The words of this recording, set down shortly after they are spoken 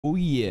Oh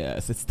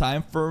yes, it's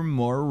time for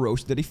more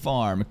Roast Daddy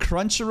Farm.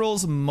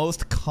 Crunchyroll's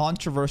most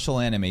controversial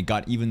anime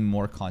got even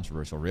more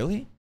controversial.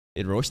 Really?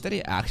 Is Roast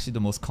Daddy actually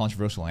the most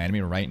controversial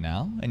anime right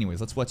now?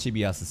 Anyways, let's watch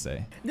Chibi has to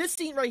say. This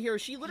scene right here,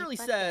 she literally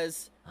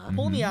says,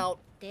 pull me out,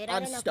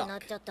 I'm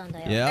stuck.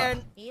 Yeah.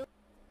 And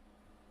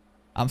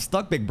I'm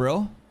stuck, big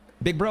bro.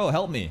 Big bro,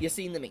 help me. you've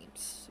seen the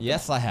memes.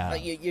 Yes, I have.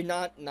 You're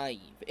not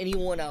naive.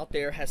 Anyone out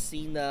there has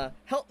seen the,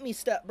 help me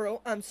step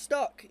bro, I'm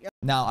stuck.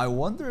 Now, I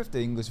wonder if the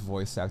English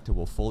voice actor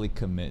will fully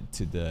commit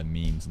to the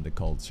memes and the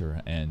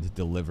culture and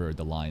deliver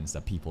the lines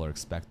that people are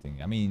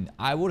expecting. I mean,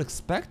 I would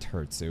expect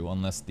her to,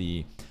 unless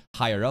the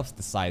higher-ups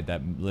decide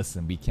that,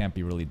 listen, we can't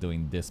be really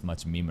doing this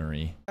much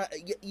memery.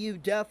 You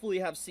definitely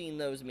have seen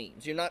those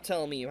memes. You're not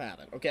telling me you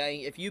haven't, okay?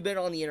 If you've been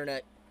on the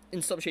internet,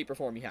 in some shape or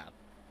form, you have.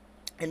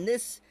 And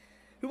this,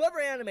 whoever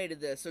animated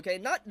this, okay,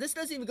 this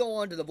doesn't even go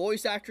on to the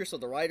voice actress or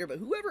the writer, but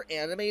whoever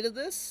animated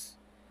this,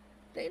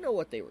 they know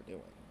what they were doing.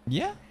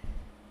 Yeah.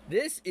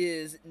 This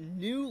is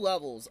new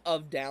levels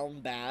of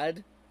down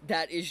bad.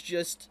 That is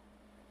just...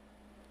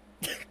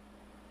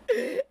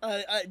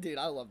 dude,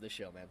 I love this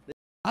show, man.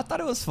 I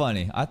thought it was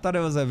funny. I thought it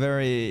was a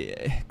very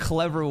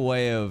clever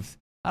way of...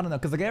 I don't know,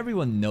 because like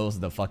everyone knows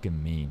the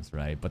fucking memes,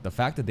 right? But the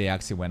fact that they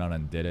actually went out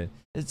and did it,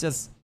 it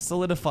just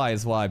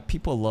solidifies why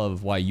people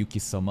love Yuki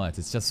so much.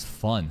 It's just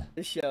fun.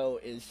 This show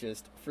is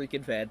just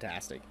freaking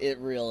fantastic. It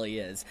really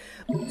is.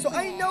 So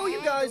I know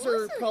you guys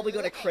are probably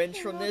going to cringe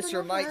from this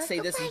or might say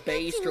this is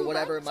based or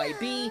whatever it might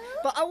be,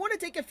 but I want to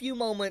take a few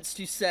moments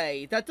to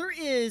say that there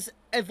is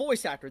a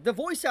voice actor. The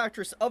voice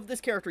actress of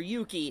this character,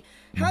 Yuki,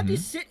 had to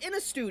sit in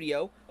a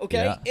studio,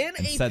 okay, in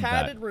a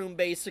padded room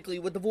basically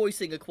with the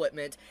voicing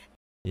equipment.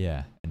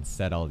 Yeah, and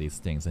said all these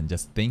things, and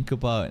just think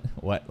about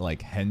what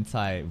like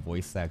hentai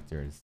voice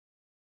actors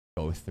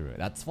go through.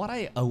 That's what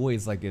I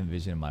always like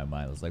envision in my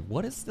mind. I was like,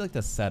 what is like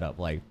the setup?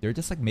 Like they're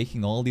just like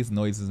making all these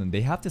noises and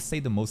they have to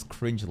say the most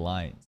cringe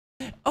lines.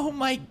 Oh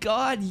my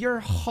god, you're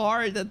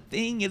hard. The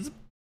thing is,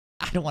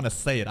 I don't want to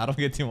say it. I don't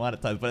get too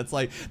monetized, but it's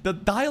like the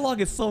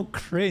dialogue is so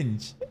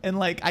cringe, and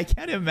like I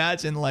can't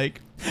imagine like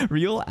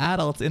real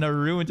adults in a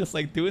room just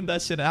like doing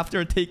that shit after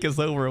a take is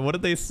over. What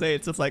did they say?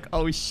 It's just like,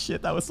 oh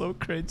shit, that was so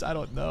cringe. I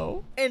don't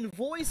know. And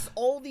voice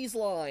all these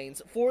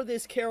lines for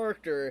this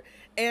character,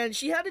 and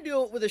she had to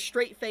do it with a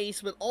straight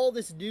face with all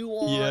this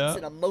nuance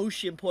and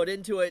emotion put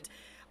into it.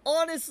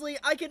 Honestly,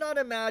 I cannot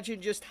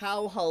imagine just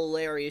how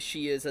hilarious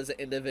she is as an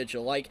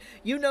individual. Like,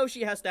 you know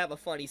she has to have a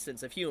funny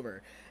sense of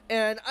humor.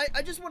 And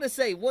I just want to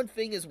say one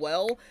thing as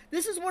well.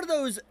 This is one of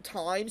those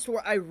times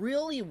where I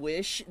really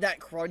wish that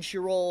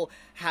Crunchyroll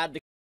had the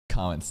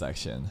comment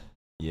section.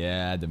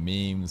 Yeah, the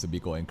memes would be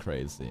going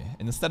crazy.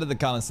 And instead of the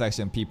comment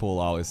section, people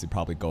will obviously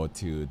probably go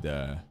to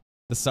the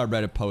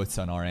subreddit posts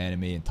on our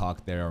anime and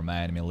talk there or my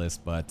anime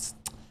list, but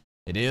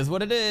it is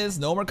what it is.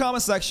 No more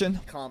comment section.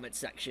 Comment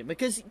section.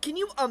 Because can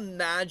you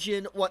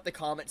imagine what the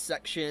comment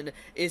section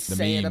is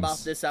saying about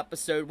this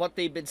episode? What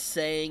they've been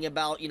saying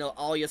about, you know,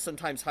 Alya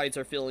sometimes hides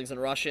her feelings in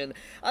Russian.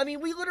 I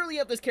mean, we literally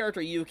have this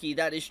character, Yuki,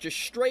 that is just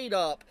straight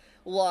up,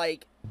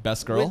 like,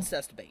 best girl?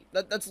 Incest bait.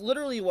 That's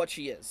literally what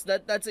she is.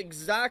 That's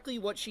exactly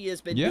what she has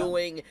been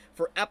doing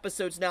for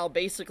episodes now,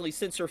 basically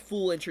since her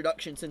full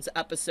introduction, since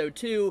episode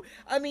 2.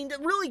 I mean, to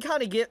really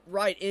kind of get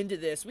right into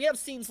this, we have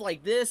scenes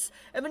like this,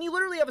 and then you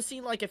literally have a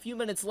scene like a few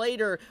minutes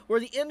later where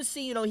the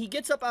MC, you know, he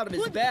gets up out of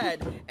his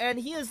bed, and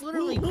he is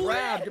literally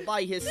grabbed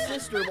by his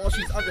sister while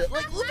she's under it.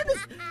 Like, look at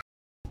this.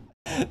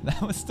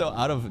 That was still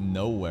out of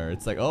nowhere.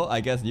 It's like, oh,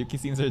 I guess Yuki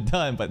scenes are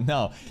done, but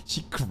no,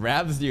 she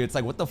grabs you. It's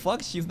like, what the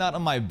fuck? She's not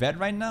on my bed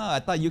right now? I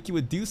thought Yuki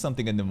would do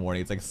something in the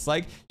morning. It's like,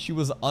 psych, she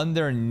was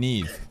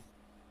underneath.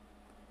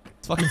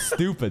 It's fucking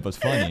stupid, but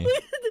funny.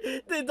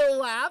 The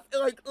laugh,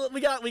 like,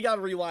 we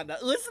gotta rewind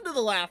that. Listen to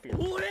the laugh here.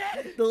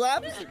 The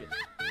laugh is good.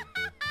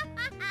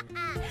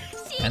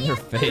 And her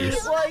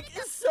face. Like,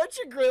 it's such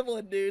a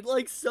gremlin, dude.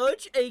 Like,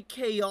 such a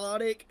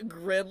chaotic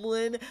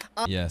gremlin.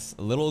 Yes,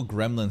 a little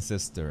gremlin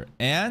sister.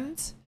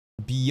 And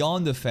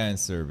beyond the fan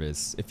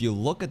service, if you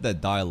look at that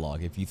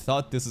dialogue, if you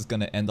thought this is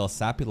gonna end all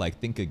sappy, like,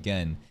 think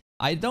again.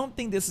 I don't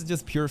think this is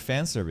just pure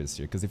fan service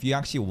here, because if you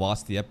actually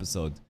watch the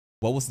episode,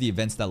 what was the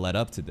events that led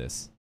up to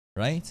this,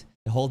 right?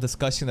 The whole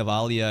discussion of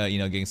Alya, you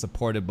know, getting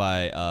supported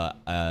by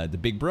the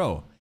big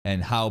bro,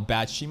 and how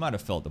bad she might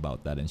have felt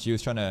about that, and she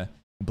was trying to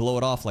blow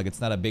it off like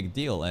it's not a big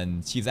deal,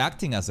 and she's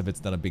acting as if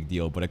it's not a big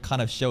deal, but it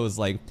kind of shows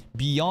like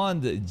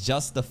beyond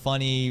just the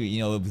funny, you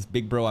know, this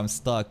big bro I'm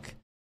stuck,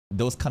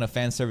 those kind of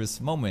fan service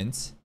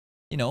moments,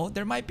 you know,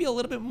 there might be a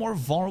little bit more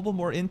vulnerable,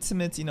 more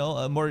intimate, you know,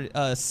 a more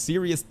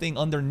serious thing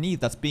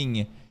underneath that's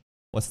being,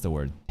 what's the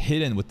word,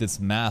 hidden with this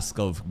mask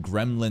of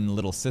gremlin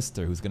little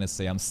sister who's gonna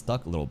say I'm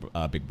stuck, little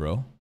big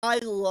bro. I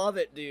love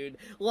it, dude.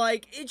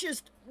 Like, it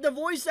just, the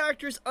voice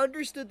actors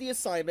understood the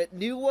assignment,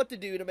 knew what to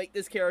do to make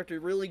this character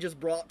really just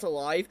brought to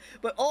life.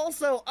 But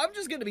also, I'm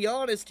just gonna be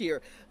honest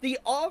here, the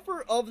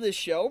author of this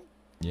show,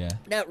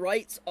 that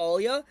writes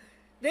Alya,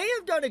 they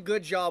have done a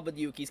good job with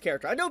Yuki's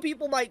character. I know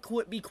people might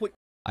be quick.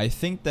 I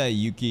think that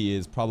Yuki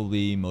is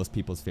probably most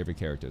people's favorite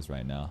characters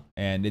right now,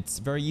 and it's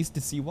very easy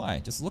to see why.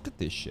 Just look at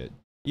this shit.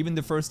 Even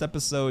the first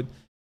episode,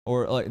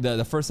 or like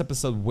the first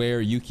episode where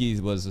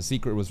Yuki's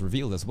secret was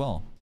revealed as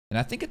well. And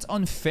I think it's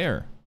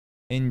unfair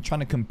in trying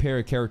to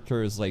compare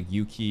characters like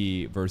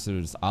Yuki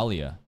versus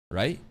Alia,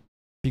 right?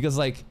 Because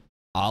like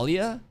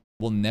Alia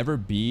will never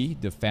be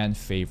the fan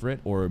favorite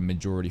or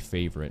majority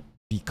favorite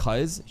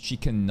because she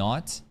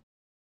cannot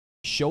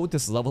show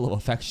this level of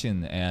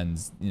affection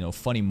and, you know,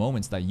 funny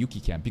moments that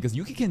Yuki can. Because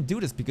Yuki can do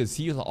this because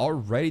he is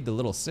already the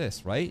little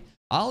sis, right?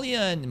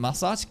 Alia and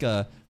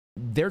Masachika,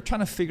 they're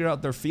trying to figure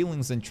out their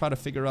feelings and try to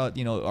figure out,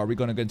 you know, are we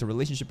going to get into a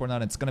relationship or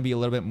not? It's going to be a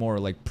little bit more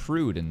like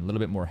prude and a little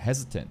bit more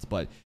hesitant.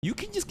 But you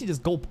can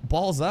just go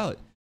balls out.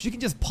 She can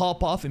just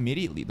pop off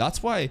immediately.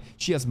 That's why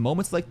she has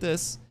moments like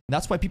this.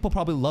 That's why people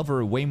probably love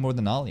her way more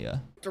than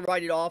Alia. To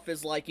write it off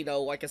as, like, you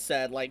know, like I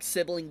said, like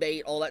sibling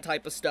bait, all that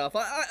type of stuff.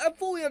 I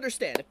fully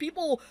understand. If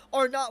people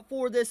are not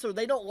for this or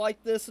they don't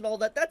like this and all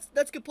that,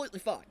 that's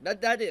completely fine.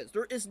 That is.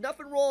 There is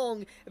nothing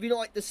wrong if you don't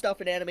like this stuff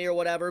in anime or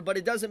whatever, but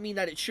it doesn't mean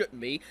that it shouldn't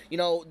be. You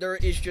know, there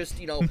is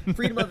just, you know,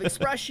 freedom of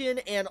expression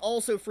and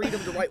also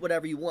freedom to write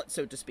whatever you want,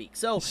 so to speak.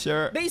 So,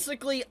 sure.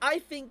 Basically, I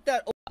think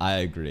that... I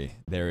agree.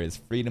 There is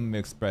freedom of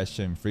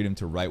expression, freedom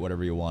to write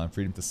whatever you want,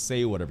 freedom to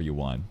say whatever you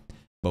want.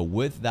 But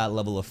with that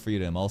level of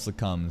freedom also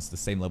comes the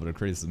same level of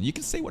criticism. You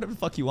can say whatever the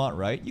fuck you want,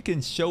 right? You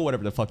can show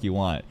whatever the fuck you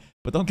want.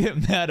 But don't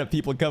get mad at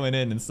people coming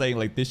in and saying,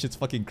 like, this shit's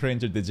fucking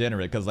cringe or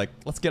degenerate. Because, like,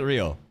 let's get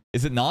real.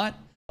 Is it not?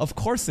 Of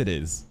course it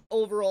is.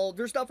 Overall,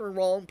 there's nothing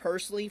wrong,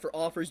 personally, for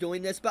offers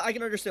doing this. But I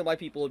can understand why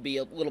people would be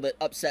a little bit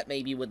upset,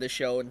 maybe, with this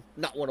show and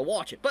not want to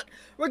watch it. But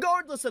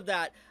regardless of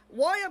that,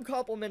 why I'm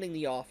complimenting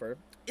the offer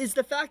is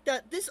the fact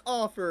that this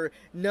offer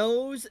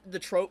knows the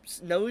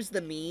tropes, knows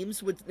the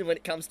memes when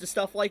it comes to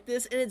stuff like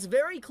this, and it's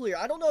very clear.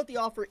 I don't know if the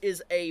offer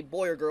is a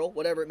boy or girl,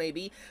 whatever it may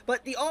be,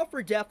 but the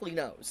offer definitely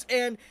knows.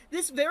 And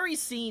this very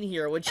scene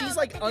here, when she's,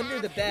 like, under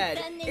the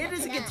bed, it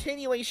is a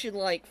continuation,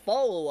 like,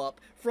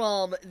 follow-up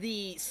from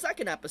the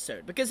second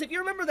episode. Because if you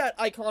remember that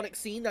iconic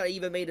scene that I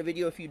even made a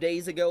video a few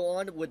days ago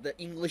on with the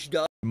English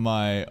dub,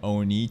 my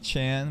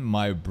Oni-chan,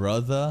 my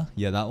brother.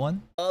 Yeah, that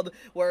one.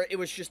 Where it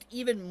was just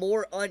even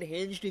more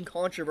unhinged and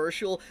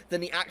controversial than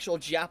the actual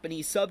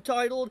Japanese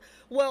subtitled.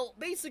 Well,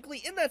 basically,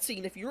 in that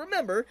scene, if you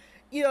remember,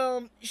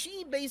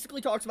 she basically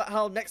talks about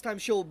how next time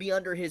she'll be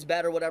under his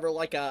bed or whatever,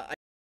 like a...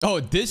 Oh,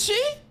 did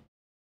she?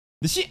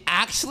 Did she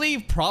actually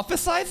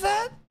prophesize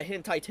that? A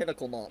hentai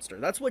tentacle monster.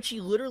 That's what she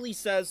literally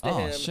says to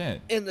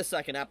him in the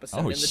second episode,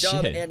 in the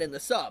dub and in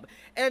the sub.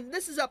 And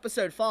this is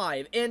episode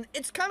 5, and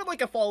it's kind of like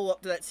a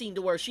follow-up to that scene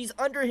to where she's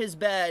under his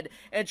bed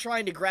and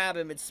trying to grab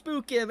him and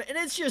spook him, and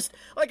it's just,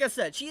 like I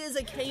said, she is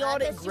a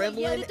chaotic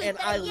gremlin, and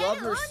I love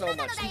her so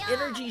much. The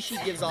energy she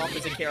gives off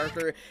as a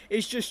character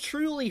is just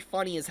truly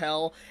funny as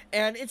hell,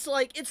 and it's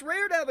like, it's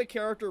rare to have a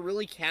character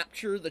really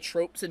capture the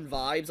tropes and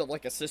vibes of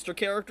like a sister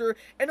character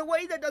in a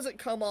way that doesn't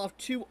come off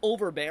too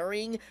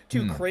overbearing,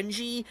 too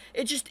cringy.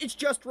 It's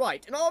just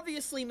right. And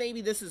obviously,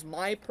 maybe this is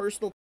my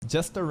personal...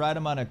 Just the right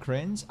amount of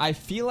cringe. I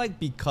feel like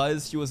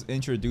because she was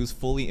introduced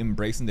fully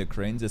embracing the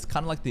cringe, it's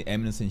kind of like the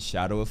Eminence and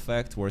Shadow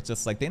effect, where it's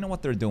just like, they know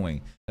what they're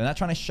doing. They're not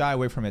trying to shy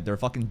away from it. They're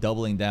fucking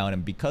doubling down.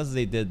 And because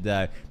they did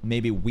that,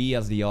 maybe we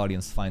as the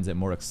audience finds it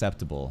more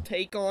acceptable.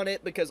 Take on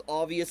it, because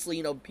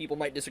obviously, people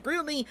might disagree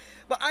with me,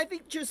 but I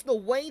think just the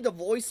way the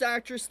voice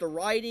actress, the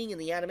writing, and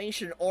the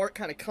animation and art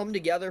kind of come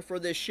together for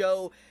this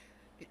show,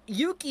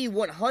 Yuki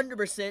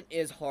 100%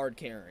 is hard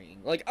carrying.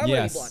 Like, I'm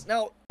really blunt.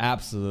 Now,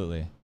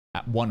 absolutely.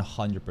 At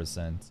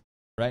 100%.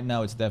 Right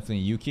now, it's definitely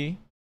Yuki.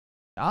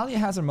 Alia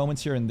has her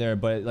moments here and there,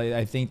 but like,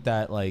 I think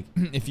that, like,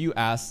 if you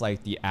ask,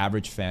 like, the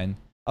average fan,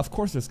 of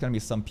course, there's gonna be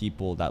some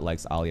people that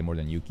likes Alia more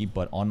than Yuki,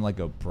 but on, like,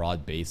 a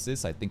broad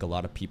basis, I think a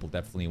lot of people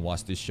definitely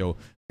watch this show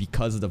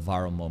because of the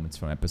viral moments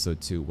from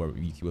episode 2, where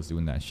Yuki was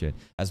doing that shit,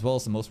 as well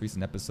as the most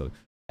recent episode.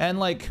 And,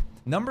 like,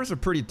 numbers are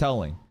pretty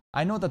telling.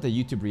 I know that the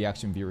YouTube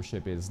reaction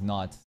viewership is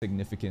not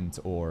significant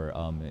or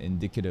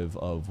indicative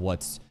of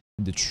what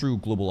the true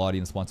global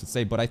audience wants to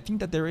say, but I think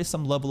that there is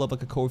some level of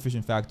like a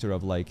coefficient factor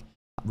of like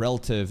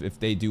relative. If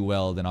they do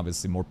well, then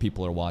obviously more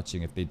people are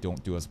watching. If they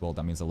don't do as well,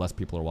 that means that less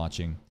people are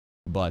watching.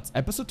 But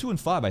episode 2 and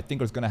 5, I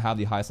think, is going to have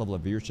the highest level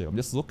of viewership. I'm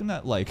just looking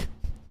at like,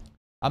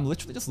 I'm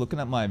literally just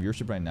looking at my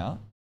viewership right now.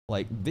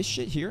 Like this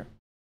shit here,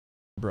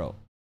 bro.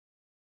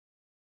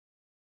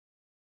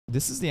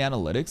 This is the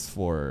analytics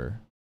for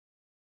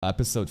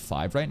episode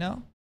 5 right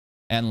now,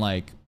 and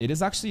like it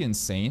is actually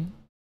insane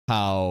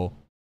how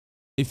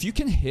if you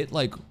can hit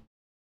like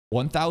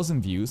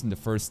 1,000 views in the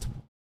first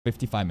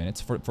 55 minutes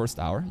for first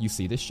hour, you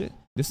see this shit.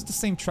 This is the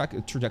same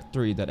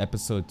trajectory that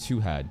episode 2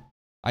 had.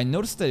 I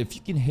noticed that if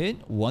you can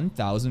hit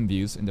 1,000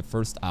 views in the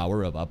first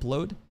hour of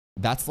upload,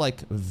 that's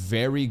like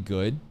very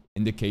good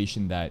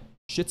indication that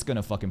shit's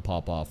gonna fucking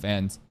pop off.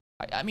 And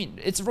I mean,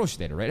 it's Roche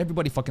data, right?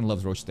 Everybody fucking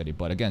loves Roche data,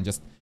 but again,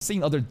 just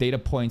seeing other data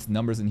points,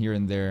 numbers in here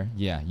and there,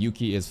 yeah,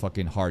 Yuki is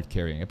fucking hard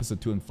carrying.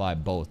 Episode 2 and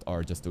 5 both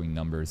are just doing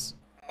numbers.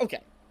 Okay,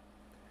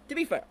 to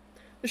be fair,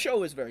 the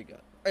show is very good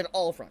on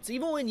all fronts.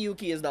 Even when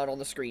Yuki is not on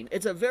the screen,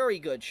 it's a very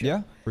good show.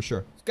 Yeah, for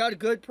sure. It's got a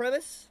good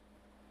premise.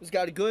 It's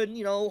got a good,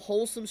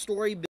 wholesome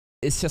story.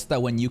 It's just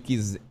that when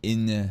Yuki's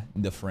in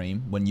the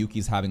frame, when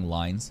Yuki's having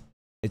lines,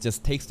 it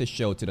just takes the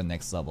show to the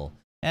next level.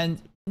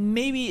 And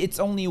maybe it's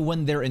only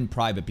when they're in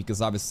private,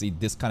 because obviously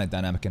this kind of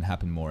dynamic can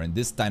happen more. And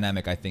this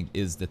dynamic, I think,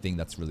 is the thing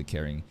that's really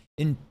carrying.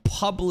 In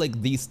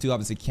public, these two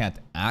obviously can't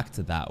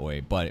act that way,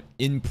 but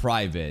in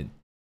private,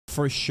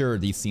 for sure,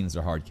 these scenes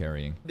are hard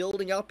carrying.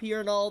 Building up here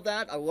and all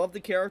that. I love the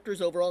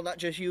characters overall, not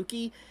just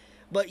Yuki.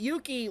 But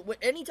Yuki,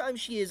 anytime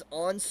she is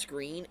on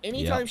screen,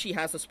 anytime she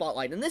has the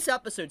spotlight, and this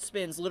episode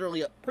spends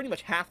literally pretty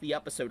much half the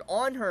episode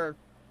on her,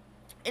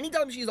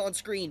 anytime she's on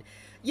screen,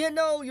 you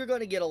know you're going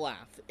to get a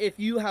laugh if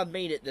you have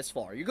made it this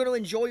far. You're going to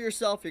enjoy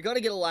yourself, you're going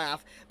to get a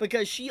laugh,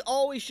 because she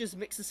always just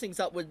mixes things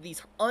up with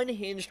these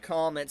unhinged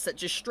comments that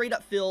just straight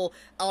up feel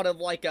out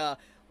of like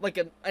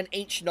an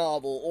H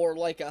novel or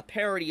like a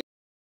parody.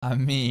 I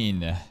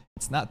mean,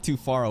 it's not too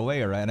far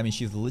away, right? I mean,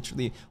 she's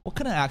literally... What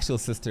kind of actual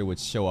sister would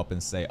show up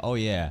and say, oh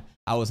yeah,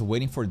 I was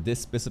waiting for this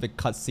specific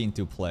cutscene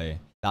to play.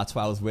 That's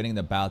why I was waiting in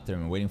the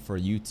bathroom and waiting for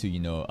you to, you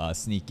know,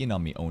 sneak in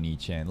on me,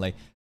 Oni-chan. Like,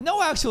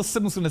 no actual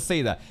sibling gonna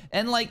say that.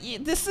 And like,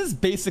 this is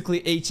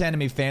basically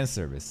H-anime fan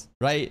service,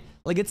 right?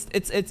 Like,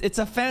 it's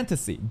a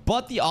fantasy.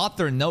 But the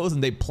author knows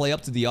and they play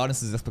up to the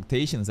audience's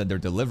expectations that they're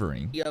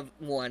delivering. You have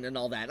one and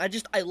all that.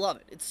 And I love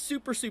it. It's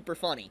super, super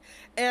funny.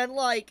 And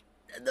like...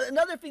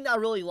 Another thing that I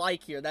really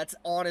like here, that's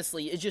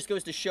honestly, it just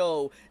goes to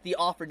show the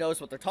author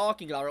knows what they're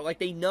talking about, or like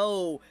they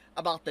know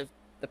about the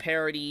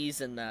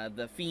parodies and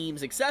the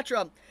themes,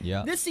 etc.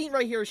 Yeah. This scene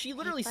right here, she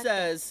literally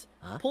says,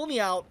 pull me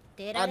out,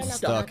 I'm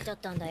stuck.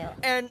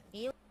 And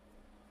you've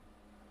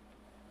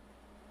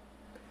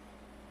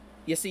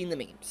seen the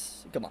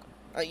memes. Come on.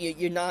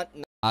 You're not...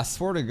 I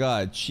swear to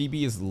God,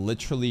 Chibi is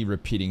literally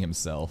repeating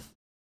himself.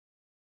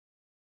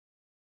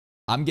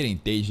 I'm getting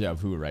deja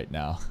vu right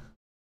now.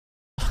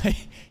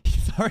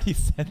 He's already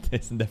said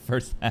this in the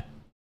first half.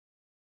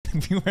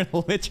 We were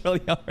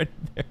literally already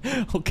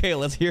there. Okay,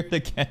 let's hear it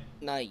again.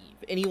 Naive.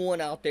 Anyone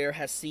out there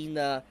has seen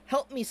the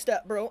 "help me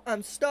step bro,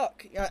 I'm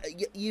stuck"?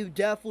 You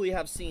definitely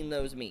have seen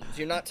those memes.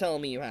 You're not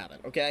telling me you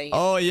haven't, okay?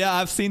 Oh yeah,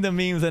 I've seen the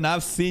memes and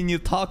I've seen you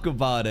talk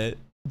about it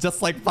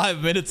just like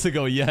 5 minutes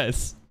ago.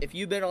 Yes. If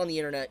you've been on the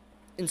internet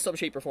in some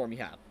shape or form, you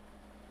have.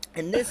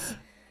 And this.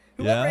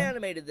 Whoever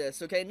animated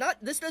this, okay,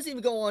 this doesn't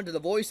even go on to the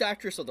voice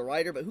actress or the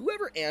writer, but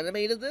whoever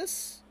animated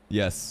this,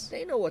 yes,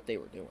 they know what they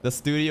were doing. The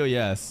studio,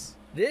 yes.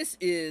 This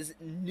is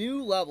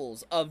new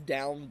levels of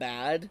down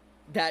bad.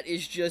 That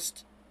is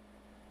just,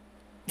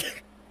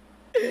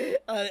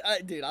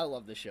 dude, I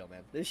love this show,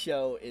 man. This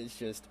show is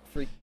just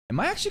freak. Am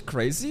I actually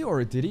crazy,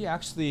 or did he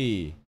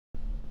actually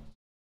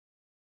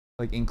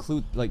like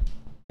include like?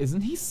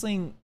 Isn't he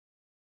saying?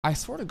 I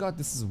swear to God,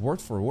 this is word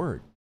for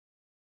word.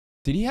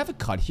 Did he have a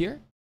cut here?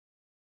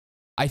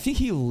 I think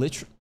he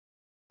literally...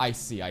 I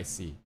see.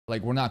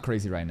 Like, we're not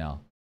crazy right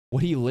now.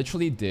 What he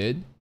literally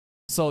did...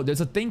 So,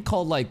 there's a thing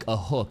called, like, a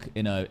hook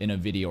in a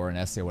video or an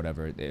essay or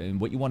whatever. And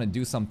what you want to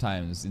do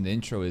sometimes in the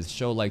intro is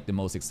show, like, the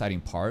most exciting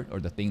part or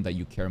the thing that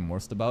you care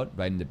most about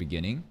right in the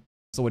beginning.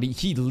 So, what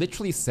he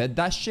literally said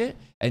that shit,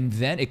 and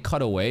then it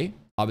cut away,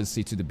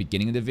 obviously, to the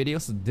beginning of the video.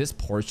 So, this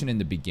portion in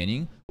the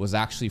beginning was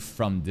actually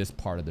from this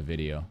part of the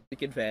video.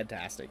 Freaking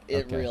fantastic.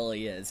 It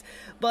really is.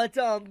 But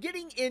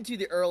getting into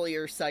the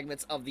earlier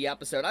segments of the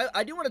episode,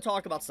 I do want to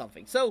talk about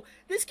something. So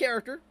this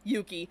character,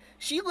 Yuki,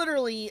 she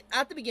literally,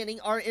 at the beginning,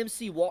 our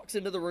MC walks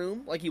into the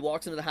room, like he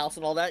walks into the house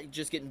and all that,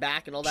 just getting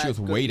back and all that. She was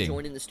waiting.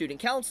 Joining the student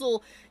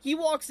council. He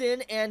walks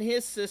in and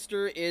his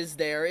sister is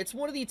there. It's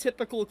one of the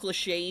typical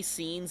cliche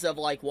scenes of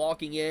like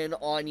walking in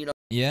on, you know,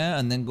 yeah,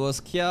 and then goes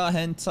Kya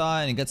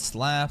hentai and it gets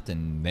slapped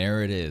and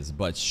there it is.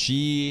 But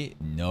she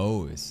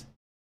knows.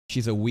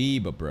 She's a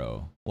weeb,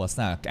 bro. Well, it's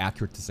not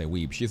accurate to say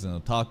weeb. She's an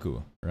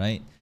otaku,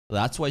 right?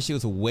 That's why she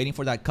was waiting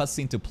for that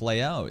cutscene to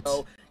play out.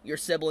 Oh, your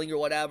sibling or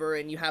whatever,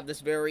 and you have this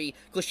very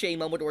cliche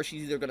moment where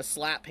she's either going to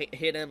slap,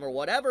 hit him, or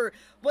whatever,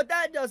 but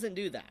that doesn't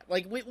do that.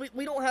 Like,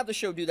 we don't have the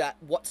show do that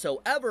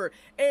whatsoever,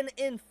 and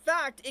in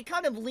fact, it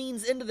kind of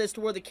leans into this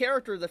to where the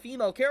character, the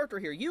female character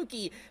here,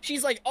 Yuki,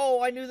 she's like,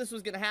 oh, I knew this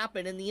was going to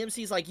happen, and the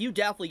MC's like, you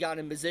definitely got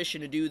in position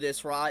to do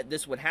this, right?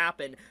 This would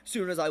happen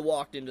soon as I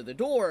walked into the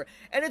door,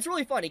 and it's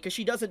really funny, because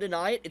she doesn't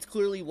deny it. It's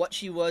clearly what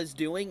she was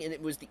doing, and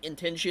it was the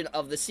intention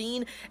of the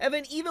scene, and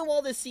then even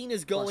while this scene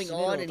is going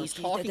on, and he's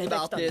talking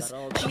about this,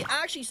 she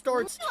actually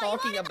starts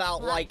talking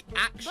about, like,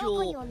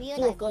 actual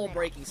fourth wall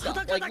breaking stuff.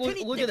 Like,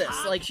 look at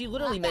this. Like, she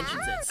literally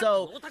mentions it.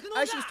 So,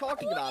 as she's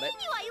talking about it,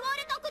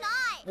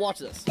 watch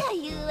this.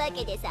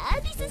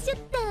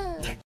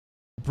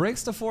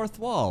 Breaks the fourth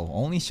wall.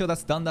 Only show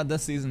that's done that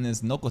this season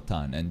is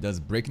Nokotan. And does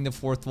breaking the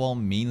fourth wall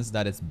means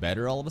that it's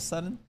better all of a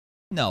sudden?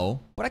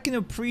 No. But I can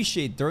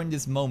appreciate during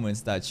these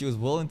moments that she was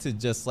willing to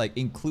just, like,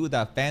 include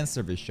that fan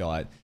service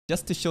shot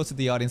just to show to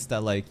the audience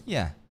that, like,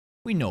 yeah,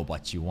 we know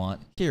what you want.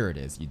 Here it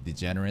is, you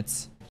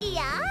degenerates. And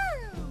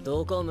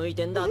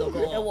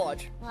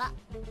watch.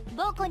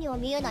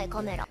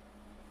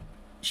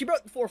 she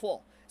broke the fourth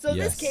wall. So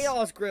Yes. this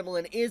Chaos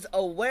Gremlin is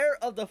aware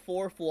of the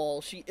fourth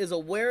wall. She is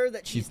aware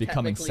that she's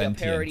becoming technically a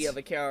parody sentient. of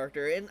a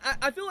character. And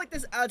I feel like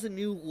this adds a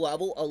new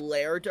level, a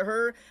layer to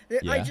her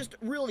that I Yeah. just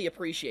really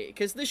appreciate.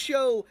 Because this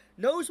show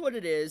knows what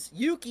it is.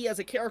 Yuki as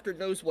a character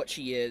knows what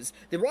she is.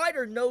 The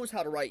writer knows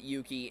how to write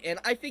Yuki. And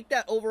I think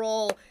that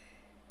overall,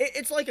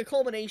 it's like a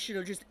culmination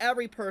of just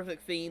every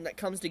perfect theme that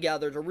comes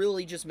together to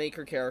really just make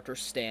her character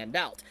stand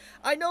out.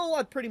 I know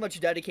I've pretty much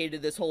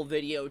dedicated this whole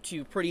video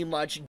to pretty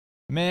much...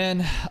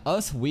 Man,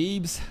 us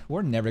weebs,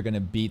 we're never gonna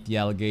beat the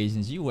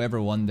allegations. You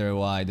ever wonder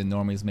why the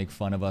normies make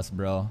fun of us,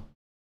 bro?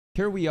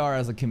 Here we are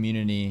as a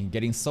community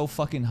getting so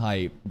fucking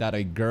hype that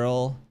a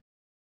girl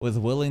was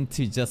willing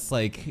to just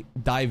like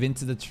dive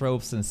into the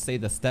tropes and say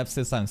the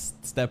stepsis, I'm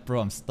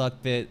stepbro, I'm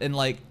stuck bit, and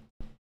like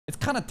it's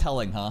kind of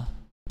telling, huh?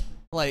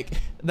 Like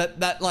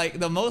that like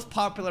the most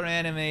popular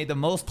anime, the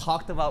most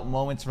talked about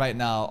moments right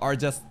now are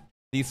just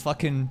these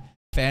fucking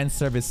fan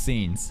service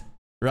scenes.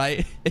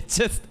 Right? It's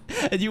just,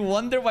 and you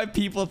wonder why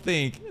people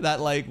think that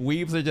like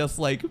weebs are just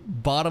like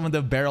bottom of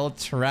the barrel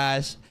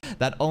trash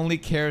that only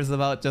cares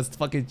about just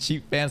fucking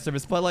cheap fan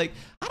service. But like,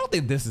 I don't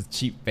think this is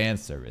cheap fan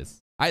service.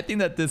 I think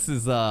that this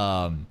is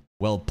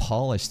well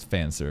polished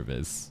fan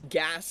service.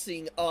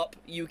 Gassing up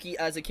Yuki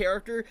as a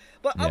character,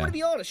 but I'm gonna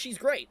be honest, she's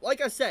great.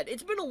 Like I said,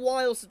 it's been a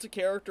while since a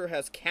character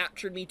has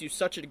captured me to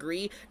such a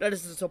degree that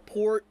is a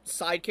support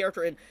side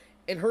character and,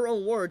 in her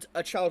own words,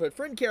 a childhood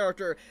friend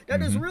character that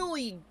has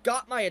really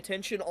got my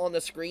attention on the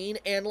screen.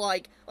 And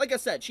like I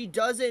said, she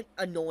doesn't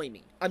annoy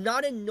me. I'm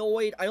not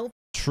annoyed. I don't...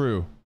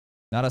 True.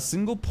 Not a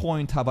single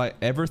point have I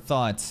ever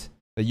thought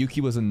that Yuki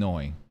was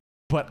annoying.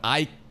 But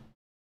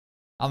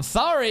I'm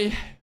sorry.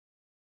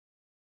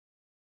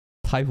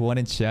 Type 1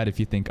 in chat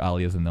if you think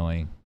Alia is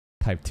annoying.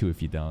 Type 2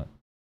 if you don't.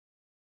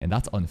 And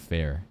that's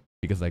unfair.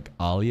 Because like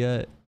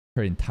Alia,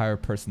 her entire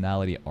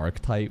personality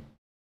archetype,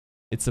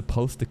 it's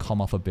supposed to come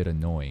off a bit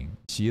annoying.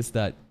 She is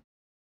that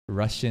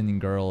Russian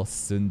girl,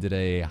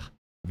 tsundere,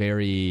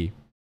 very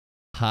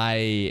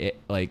high,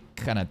 like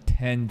kind of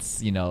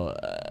tense, you know,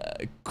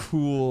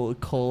 cool,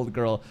 cold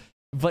girl.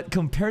 But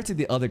compared to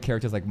the other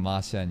characters like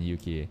Masha and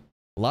Yuki,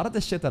 a lot of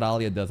the shit that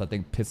Alia does, I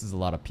think, pisses a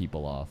lot of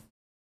people off.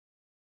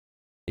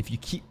 If you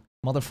keep,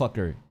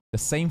 motherfucker, the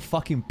same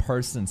fucking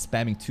person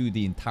spamming 2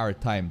 the entire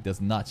time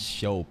does not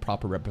show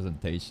proper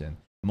representation.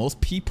 Most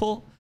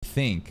people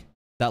think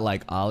that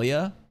like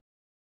Alia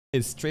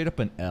is straight up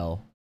an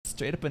L.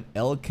 Straight up an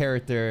L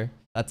character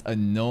that's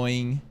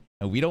annoying.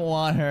 And we don't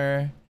want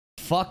her.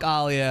 Fuck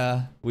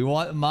Alia. We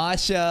want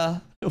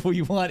Masha.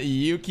 We want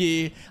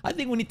Yuki. I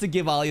think we need to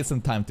give Alia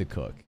some time to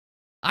cook.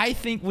 I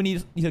think we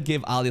need to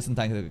give Alia some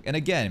time to cook. And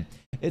again,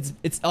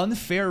 it's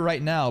unfair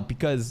right now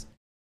because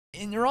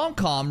in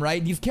rom-com,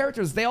 right, these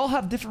characters, they all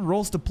have different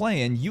roles to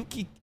play. And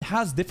Yuki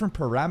has different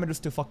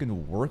parameters to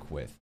fucking work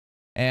with.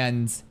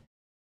 And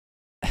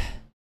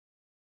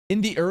in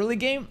the early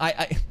game,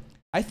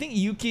 I think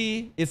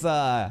Yuki is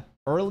a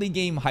early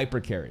game hyper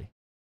carry.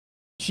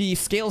 She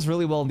scales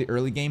really well in the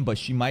early game, but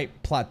she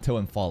might plateau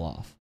and fall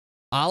off.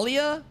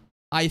 Alia,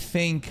 I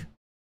think,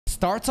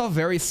 starts off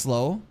very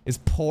slow, is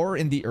poor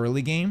in the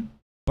early game,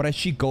 but as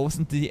she goes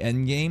into the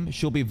end game,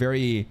 she'll be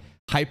very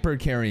hyper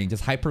carrying,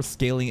 just hyper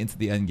scaling into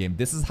the end game.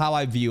 This is how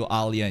I view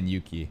Alia and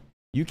Yuki.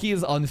 Yuki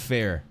is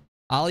unfair.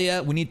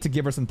 Alia, we need to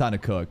give her some time to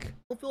cook. I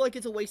don't feel like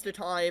it's a waste of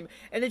time,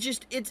 and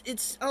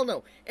it's I don't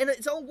know, in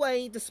its own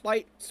way,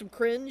 despite some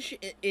cringe,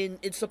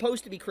 it's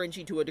supposed to be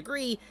cringy to a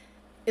degree,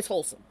 it's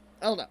wholesome.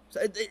 I don't know,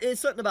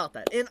 it's something about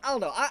that, and I don't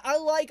know, I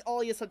like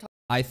Alia sometimes.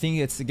 I think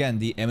it's, again,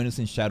 the Eminence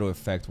in Shadow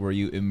effect, where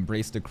you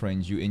embrace the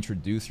cringe, you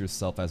introduce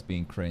yourself as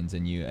being cringe,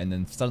 and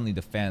then suddenly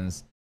the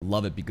fans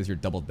love it because you're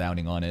double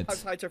downing on it.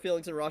 Hides her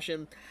feelings in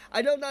Russian.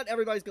 I know not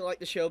everybody's gonna like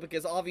the show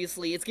because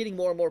obviously it's getting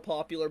more and more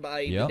popular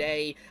by the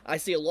day. I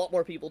see a lot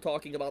more people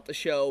talking about the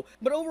show.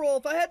 But overall,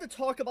 if I had to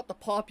talk about the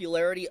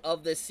popularity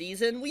of this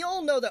season, we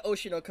all know that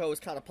Oshinoko is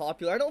kind of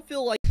popular. I don't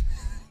feel like...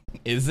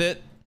 Is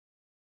it?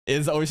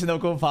 Is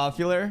Oshinoko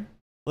popular?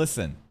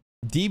 Listen,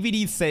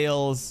 DVD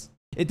sales...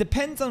 It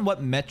depends on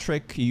what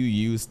metric you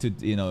use to,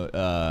 you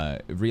know,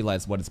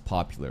 realize what is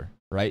popular,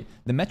 right?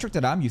 The metric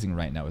that I'm using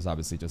right now is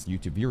obviously just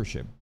YouTube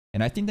viewership.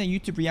 And I think that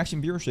YouTube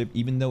reaction viewership,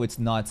 even though it's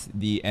not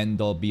the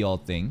end-all be-all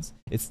things,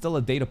 it's still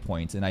a data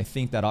point. And I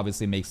think that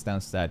obviously makes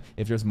sense that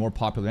if there's more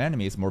popular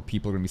animes, more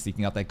people are going to be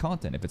seeking out that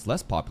content. If it's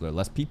less popular,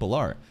 less people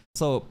are.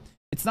 So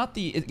it's not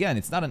again,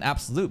 it's not an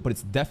absolute, but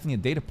it's definitely a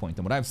data point.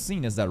 And what I've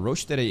seen is that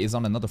Roshidere is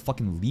on another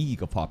fucking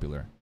league of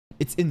popular.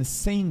 It's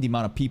insane the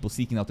amount of people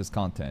seeking out this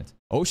content.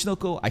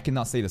 Oshinoko, I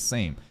cannot say the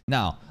same.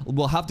 Now,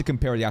 we'll have to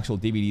compare the actual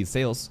DVD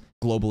sales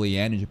globally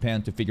and in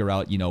Japan to figure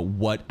out, you know,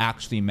 what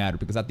actually matters.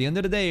 Because at the end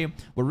of the day,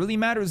 what really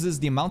matters is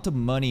the amount of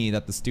money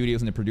that the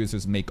studios and the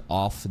producers make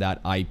off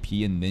that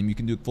IP, and then you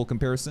can do a full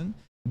comparison.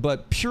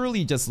 But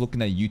purely just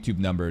looking at YouTube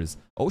numbers,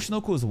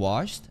 Oshinoko is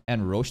washed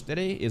and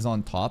Roshidere is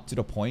on top to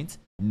the point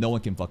no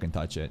one can fucking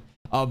touch it.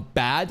 A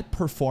bad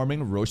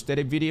performing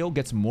Roshidere video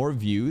gets more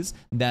views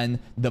than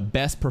the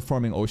best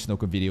performing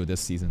Oshinoko video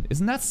this season.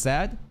 Isn't that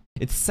sad?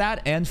 It's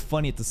sad and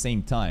funny at the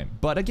same time.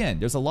 But again,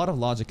 there's a lot of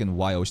logic in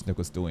why Ocean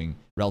was doing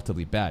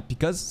relatively bad.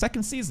 Because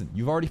second season,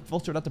 you've already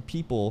filtered out the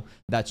people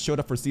that showed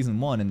up for season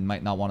 1 and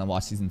might not want to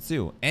watch season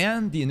 2.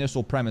 And the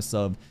initial premise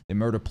of the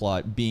murder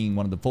plot being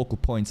one of the focal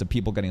points of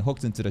people getting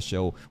hooked into the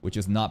show, which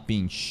is not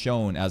being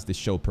shown as the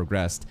show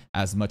progressed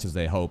as much as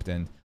they hoped.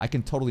 And I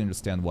can totally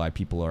understand why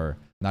people are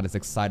not as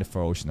excited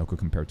for Oshinoko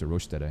compared to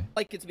Roshidere.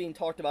 Like it's being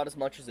talked about as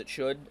much as it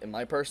should, in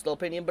my personal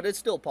opinion, but it's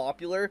still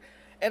popular.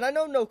 And I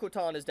know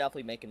Nokotan is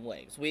definitely making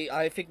waves.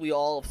 I think we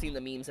all have seen the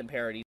memes and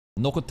parodies.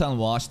 Nokotan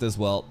watched as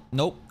well.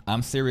 Nope,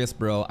 I'm serious,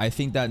 bro. I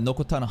think that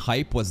Nokotan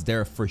hype was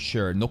there for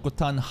sure.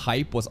 Nokotan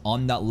hype was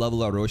on that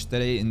level of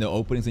Roshidere in the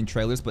openings and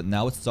trailers, but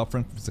now it's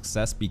suffering from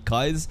success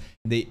because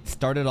they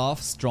started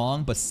off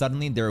strong, but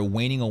suddenly they're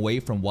waning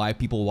away from why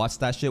people watch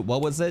that shit.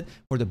 What was it?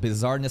 For the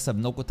bizarreness of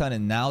Nokotan,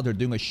 and now they're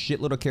doing a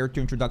shitload of character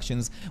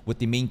introductions with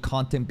the main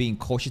content being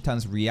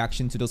Koshitan's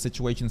reaction to those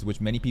situations, which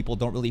many people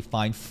don't really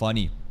find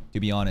funny, to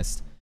be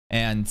honest.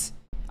 And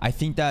I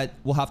think that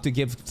we'll have to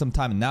give some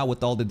time now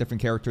with all the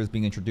different characters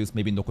being introduced.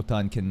 Maybe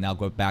Nokotan can now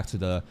go back to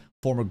the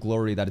former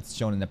glory that it's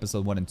shown in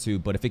episode 1 and 2.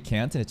 But if it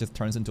can't and it just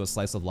turns into a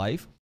slice of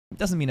life, it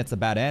doesn't mean it's a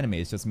bad anime.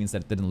 It just means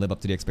that it didn't live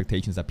up to the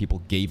expectations that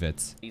people gave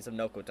it. Of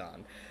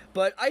Nokotan.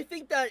 But I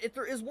think that if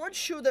there is one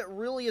show that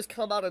really has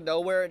come out of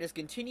nowhere and has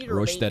continued to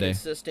remain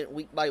consistent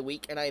week by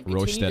week, and I have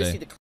continued to see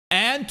the...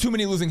 And too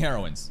many losing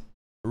heroines.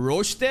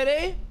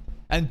 Roshidere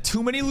and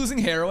too many losing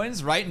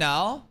heroines right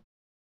now.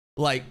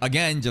 Like,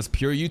 again, just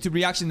pure YouTube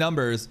reaction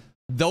numbers.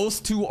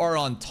 Those two are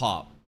on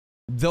top.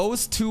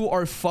 Those two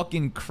are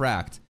fucking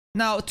cracked.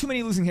 Now, Too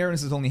Many Losing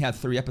Heroines has only had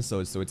 3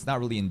 episodes, so it's not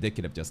really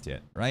indicative just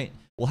yet, right?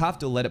 We'll have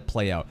to let it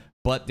play out.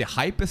 But the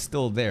hype is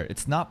still there.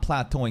 It's not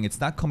plateauing.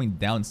 It's not coming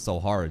down so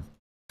hard.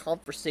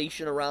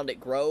 Conversation around it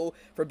grow,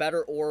 for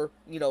better or,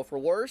 you know, for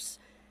worse.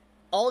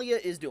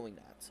 Alya is doing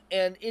that.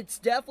 And it's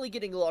definitely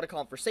getting a lot of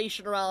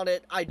conversation around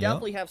it. I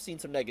definitely have seen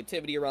some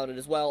negativity around it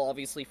as well,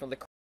 obviously, from the...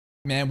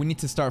 Man, we need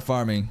to start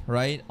farming,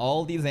 right?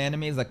 All these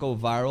animes that go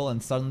viral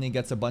and suddenly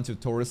gets a bunch of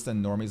tourists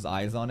and normies'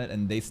 eyes on it,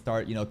 and they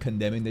start, you know,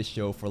 condemning this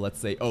show for, let's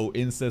say, oh,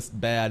 incest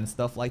bad and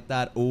stuff like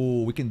that.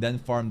 Oh, we can then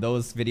farm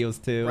those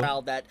videos too.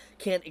 Crowd that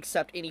can't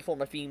accept any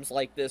form of themes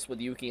like this with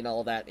Yuki and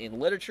all that in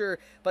literature,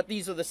 but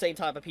these are the same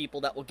type of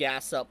people that will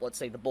gas up, let's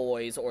say, The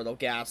Boys, or they'll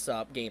gas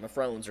up Game of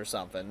Thrones or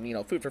something. You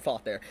know, food for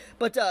thought there.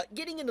 But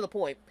getting into the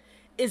point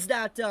is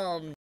that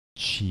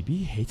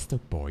Chibi hates The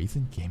Boys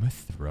in Game of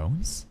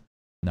Thrones?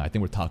 No, I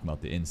think we're talking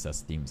about the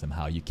incest themes and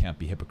how you can't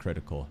be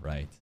hypocritical,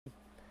 right?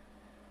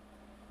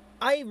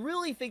 I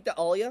really think that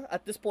Alya,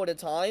 at this point in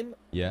time,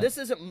 this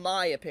isn't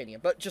my opinion,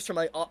 but just from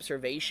my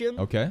observation,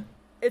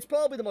 it's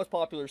probably the most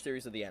popular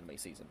series of the anime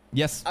season.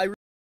 Yes,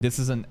 this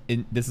is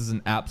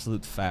an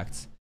absolute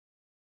fact.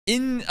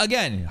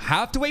 Again,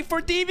 have to wait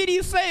for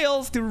DVD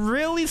sales to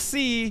really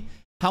see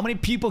how many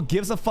people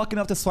gives a fuck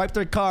enough to swipe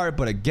their card.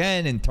 But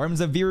again, in terms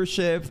of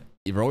viewership,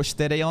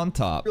 Roshidere on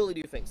top. I really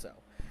do think so.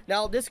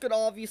 Now, this could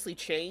obviously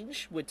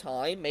change with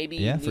time. Maybe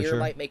Nier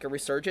might make a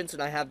resurgence,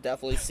 and I have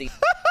definitely seen...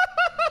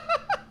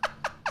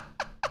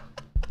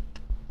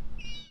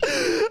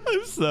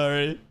 I'm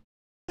sorry.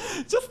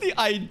 Just the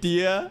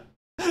idea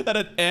that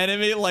an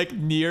anime like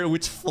Nier,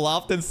 which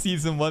flopped in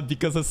season 1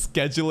 because of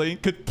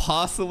scheduling, could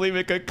possibly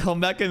make a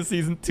comeback in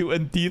season 2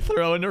 and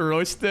dethrone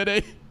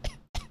Roshidere.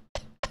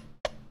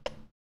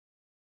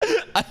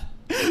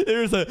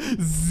 There's a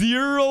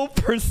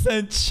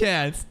 0%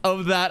 chance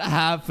of that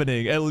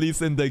happening, at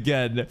least in the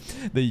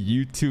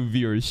YouTube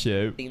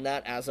viewership. Seen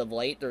that as of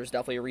late. There's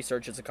definitely a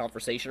resurgence of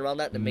conversation around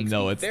that. That makes me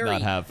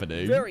not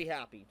happening. Very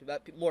happy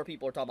that more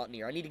people are talking about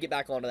Nier. I need to get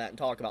back onto that and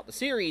talk about the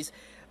series.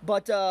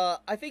 But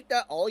I think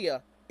that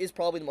Alya is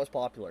probably the most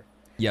popular.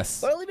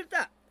 Yes. But I'll leave it at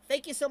that.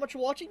 Thank you so much for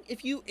watching.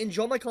 If you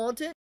enjoy my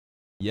content,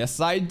 yes,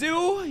 I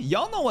do.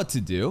 Y'all know what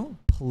to do.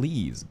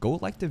 Please go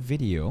like the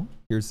video.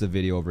 Here's the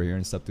video over here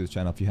and sub to the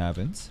channel if you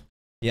haven't.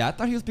 Yeah, I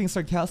thought he was being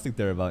sarcastic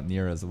there about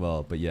Nier as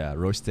well. But yeah,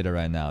 Roshidere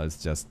right now is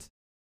just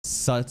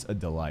such a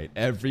delight.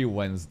 Every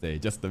Wednesday,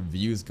 just the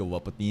views go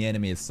up, but the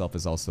anime itself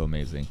is also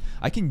amazing.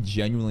 I can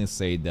genuinely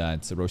say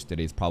that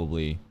Roshidere is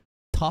probably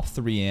top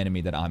 3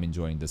 anime that I'm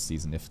enjoying this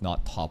season, if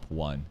not top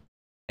 1.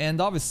 And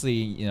obviously,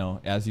 you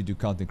know, as you do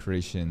content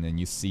creation and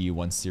you see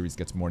one series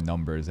gets more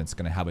numbers, it's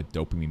going to have a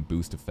dopamine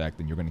boost effect,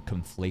 and you're going to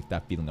conflate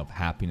that feeling of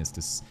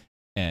happiness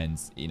and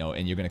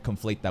you're going to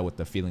conflate that with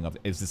the feeling of,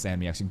 is this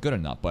anime actually good or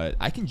not? But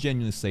I can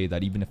genuinely say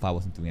that even if I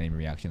wasn't doing anime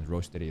reactions,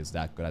 Roshidere is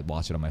that good. I'd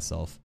watch it on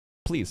myself.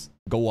 Please,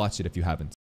 go watch it if you haven't.